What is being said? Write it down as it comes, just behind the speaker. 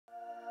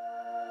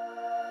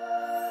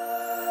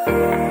Hey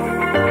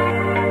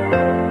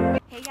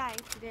guys,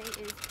 today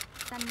is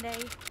Sunday,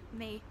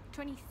 May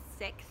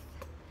 26th.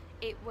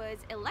 It was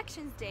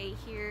elections day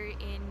here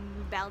in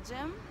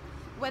Belgium,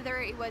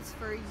 whether it was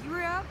for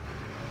Europe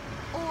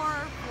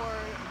or for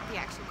the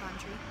actual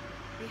country.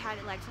 We had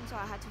elections, so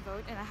I had to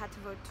vote, and I had to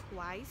vote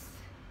twice.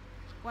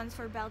 Once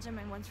for Belgium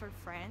and once for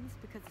France,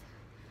 because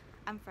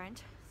I'm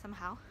French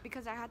somehow.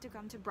 Because I had to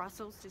come to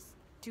Brussels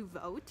to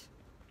vote,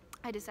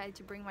 I decided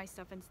to bring my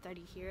stuff and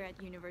study here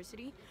at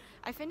university.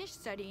 I finished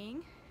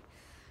studying.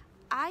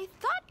 I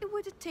thought it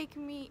would have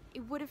taken me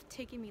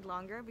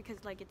longer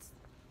because like it's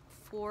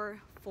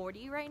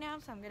 4:40 right now,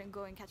 so I'm gonna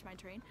go and catch my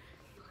train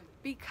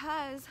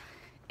because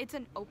it's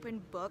an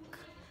open book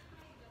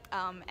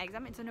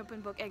exam. It's an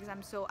open book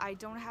exam, so I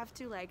don't have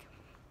to like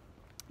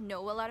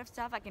know a lot of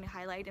stuff. I can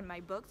highlight in my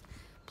books,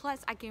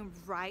 plus I can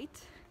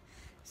write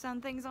some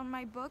things on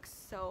my books,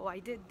 so I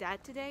did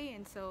that today,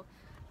 and so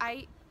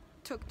I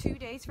took 2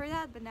 days for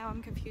that, but now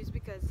I'm confused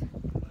because,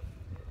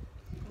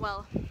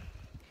 well,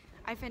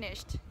 I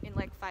finished in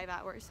like 5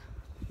 hours,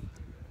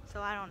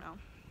 so I don't know.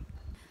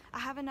 I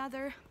have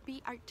another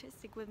Be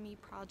Artistic With Me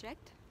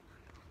project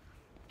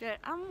that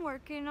I'm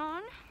working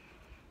on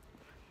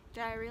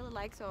that I really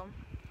like, so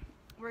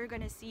we're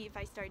gonna see if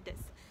I start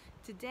this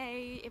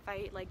today, if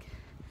I like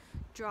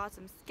draw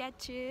some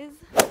sketches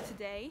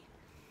today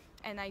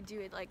and I do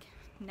it like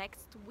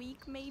next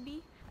week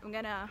maybe. I'm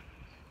gonna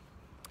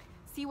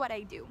see what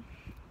I do.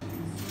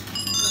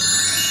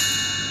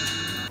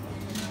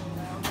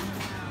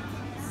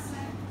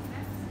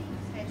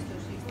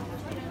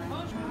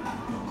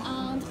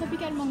 Un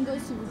tropical mango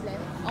s'il vous plaît,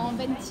 en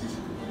venti.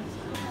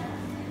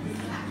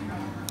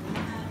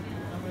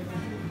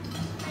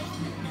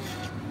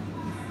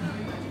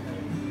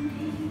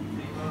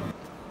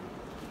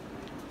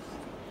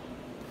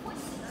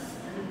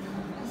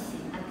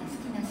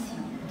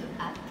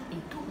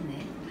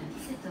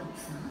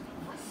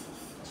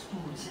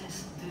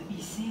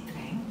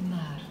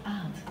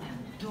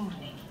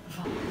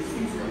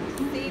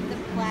 Save the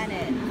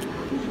planet,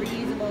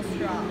 reusable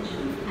straw.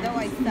 Though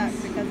I suck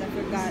because I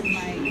forgot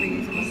my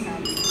reusable cup.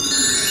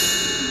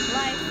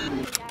 Life.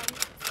 Hey guys,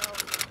 so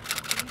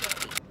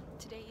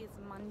today is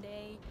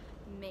Monday,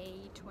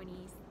 May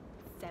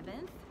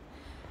 27th.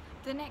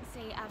 The next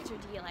day after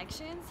the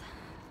elections.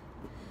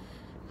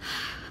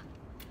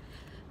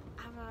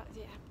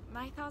 Yeah,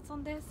 my thoughts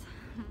on this.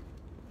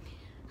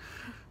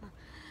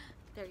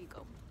 There you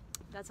go.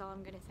 That's all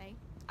I'm gonna say.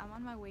 I'm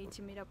on my way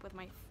to meet up with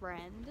my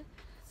friend,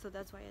 so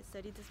that's why I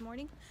studied this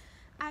morning.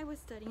 I was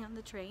studying on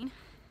the train,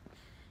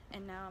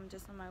 and now I'm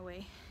just on my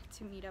way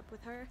to meet up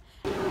with her.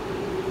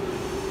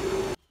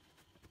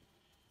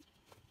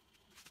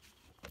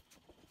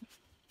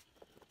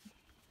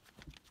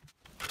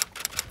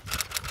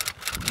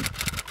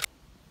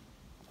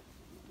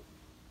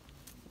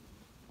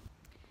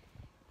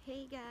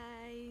 Hey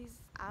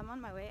guys, I'm on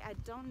my way. I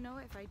don't know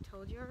if I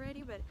told you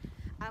already, but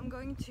I'm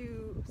going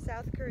to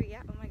South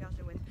Korea. Oh my gosh,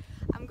 I win.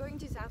 I'm going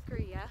to South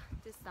Korea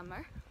this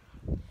summer,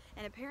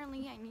 and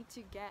apparently I need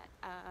to get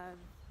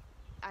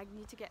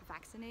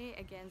vaccinated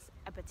against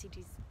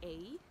hepatitis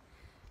A.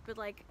 But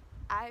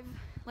I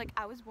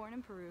was born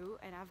in Peru,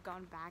 and I've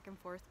gone back and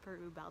forth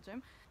Peru,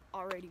 Belgium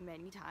already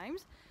many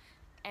times,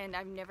 and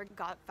I've never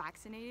got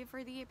vaccinated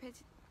for the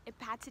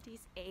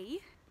hepatitis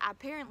A.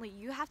 Apparently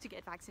you have to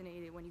get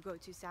vaccinated when you go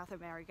to South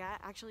America.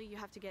 Actually, you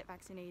have to get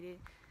vaccinated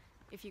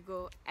if you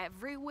go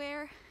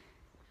everywhere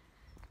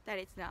that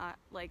it's not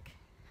like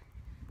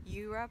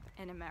Europe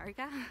and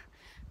America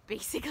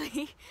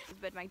basically.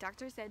 But my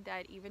doctor said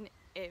that even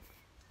if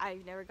I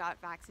never got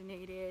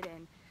vaccinated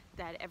and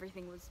that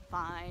everything was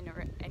fine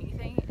or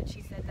anything, and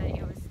she said that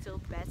it was still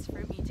best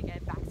for me to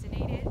get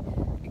vaccinated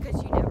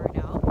because you never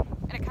know,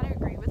 and I kind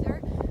of agree with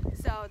her.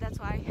 So that's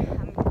why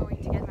I'm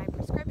going to get my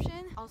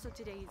prescription. Also,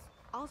 today is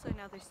also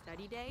another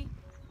study day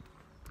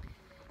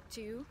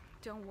too.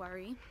 Don't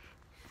worry,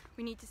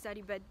 we need to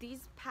study, but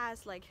these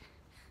past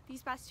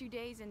 2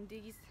 days and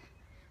these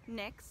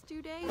next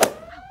 2 days,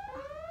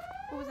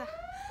 what was that?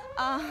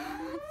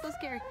 It's so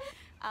scary.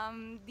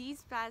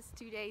 These past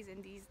 2 days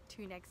and these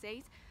 2 next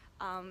days,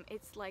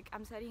 it's like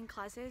I'm studying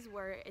classes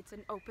where it's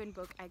an open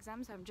book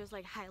exam, so I'm just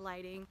like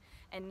highlighting,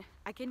 and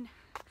I can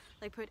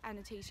like put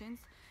annotations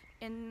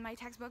in my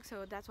textbook,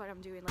 so that's what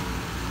I'm doing.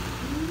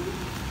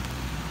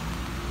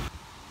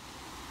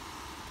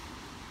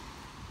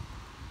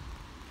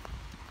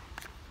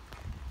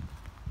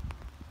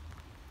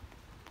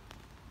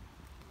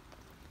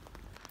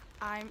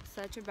 I'm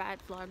such a bad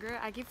vlogger.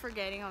 I keep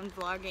forgetting on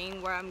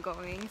vlogging where I'm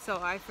going,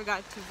 so I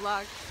forgot to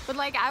vlog. But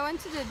like I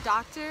went to the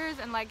doctor's,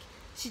 and like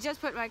she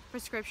just put my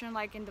prescription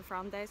like in the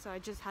front there, so I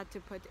just had to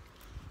put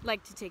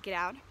to take it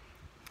out.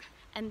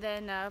 And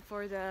then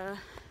for the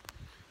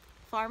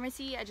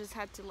pharmacy, I just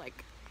had to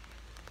like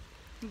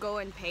go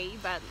and pay.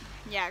 But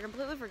yeah, I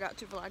completely forgot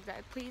to vlog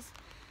that. Please,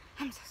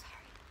 I'm so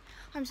sorry.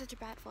 I'm such a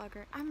bad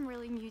vlogger. I'm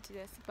really new to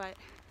this, but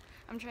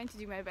I'm trying to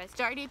do my best.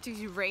 Started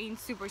to rain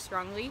super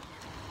strongly.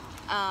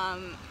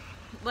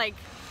 Like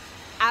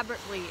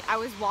abruptly. I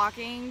was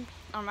walking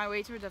on my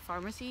way to the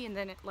pharmacy, and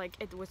then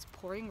it was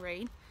pouring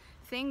rain.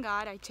 Thank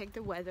God I checked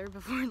the weather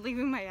before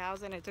leaving my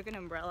house and I took an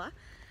umbrella.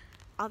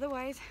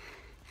 Otherwise,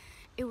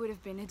 it would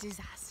have been a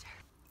disaster.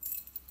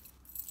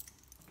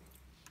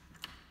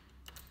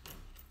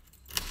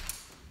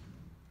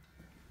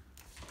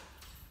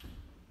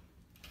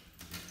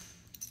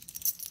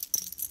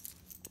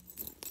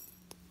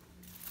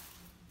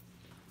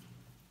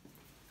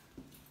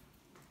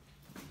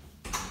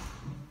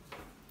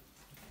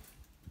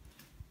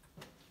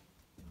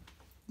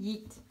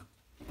 Yeet.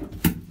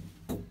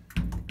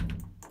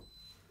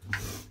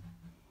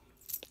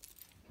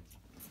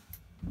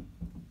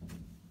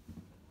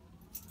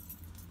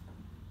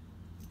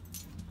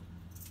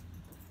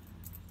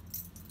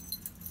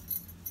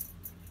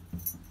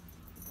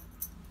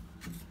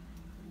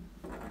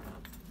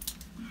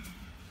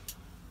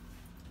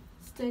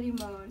 Study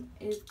mode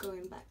is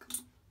going back on.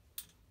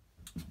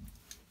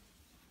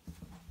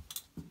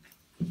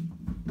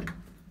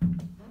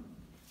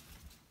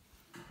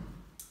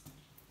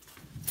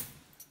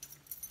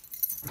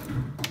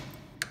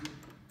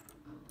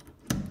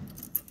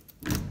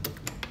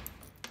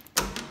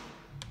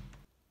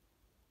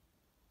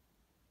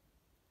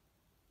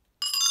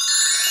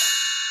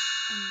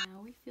 And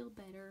now we feel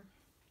better.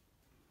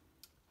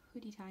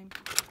 Hoodie time.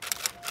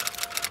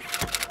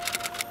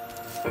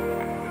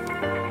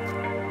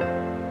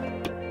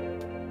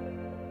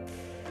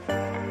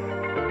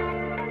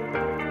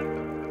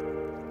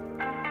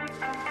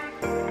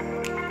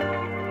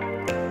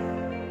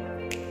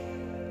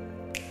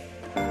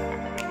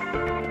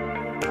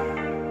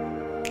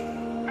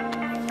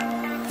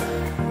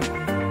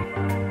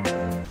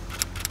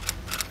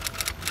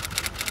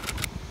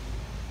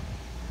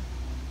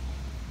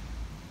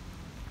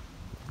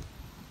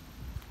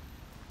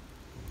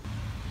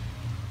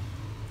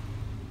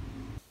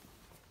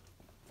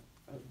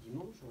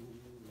 Dimanche,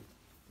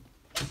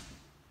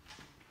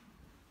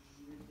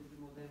 je vais te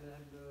demander le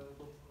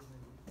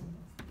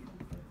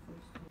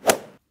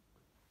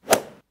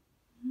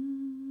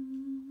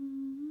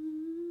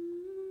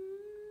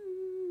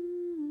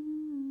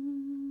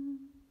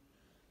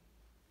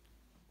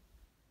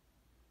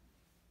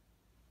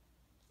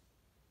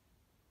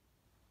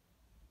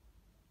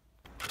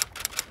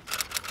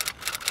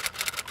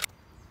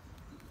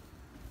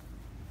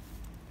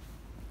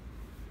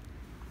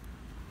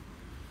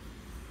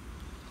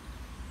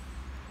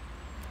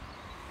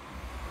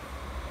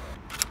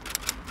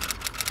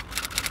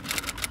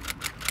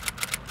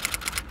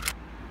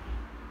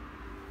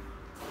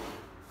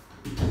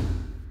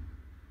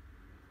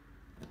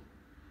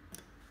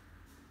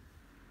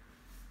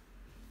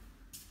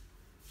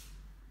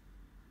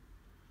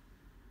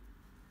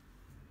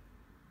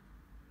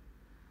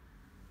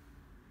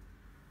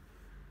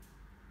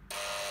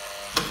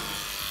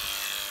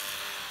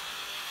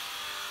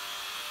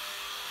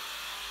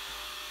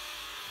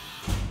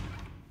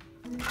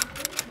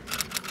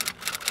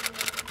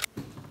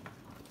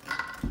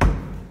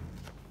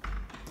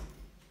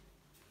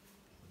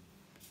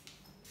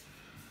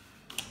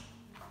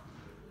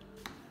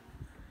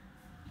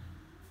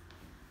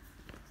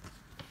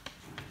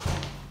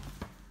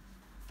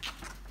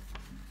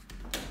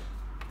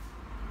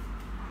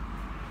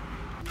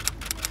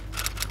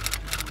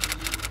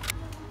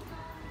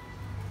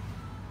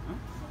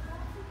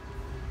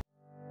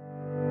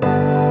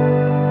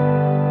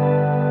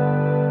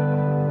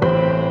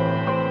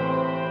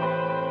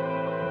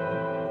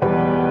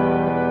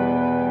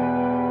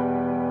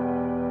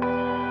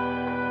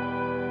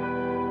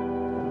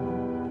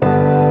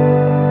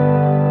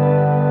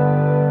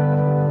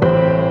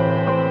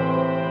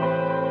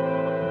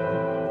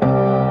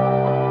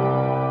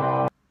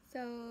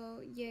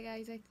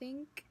I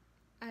think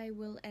I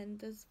will end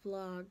this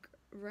vlog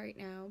right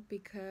now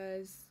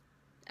because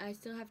I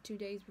still have 2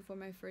 days before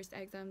my first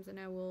exams and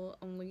I will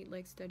only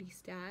study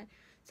stat,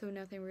 so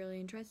nothing really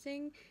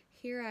interesting.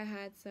 Here I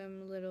had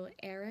some little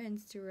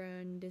errands to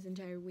run this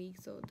entire week,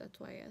 so that's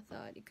why I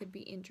thought it could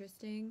be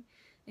interesting.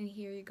 And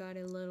here you got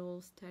a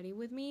little study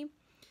with me,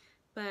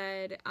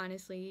 but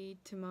honestly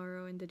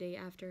tomorrow and the day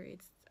after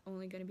it's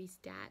only gonna be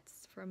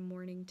stats from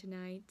morning to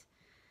night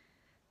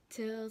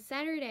till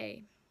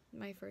Saturday,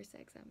 my first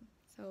exam.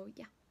 So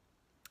yeah,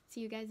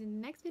 see you guys in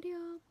the next video.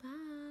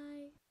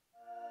 Bye.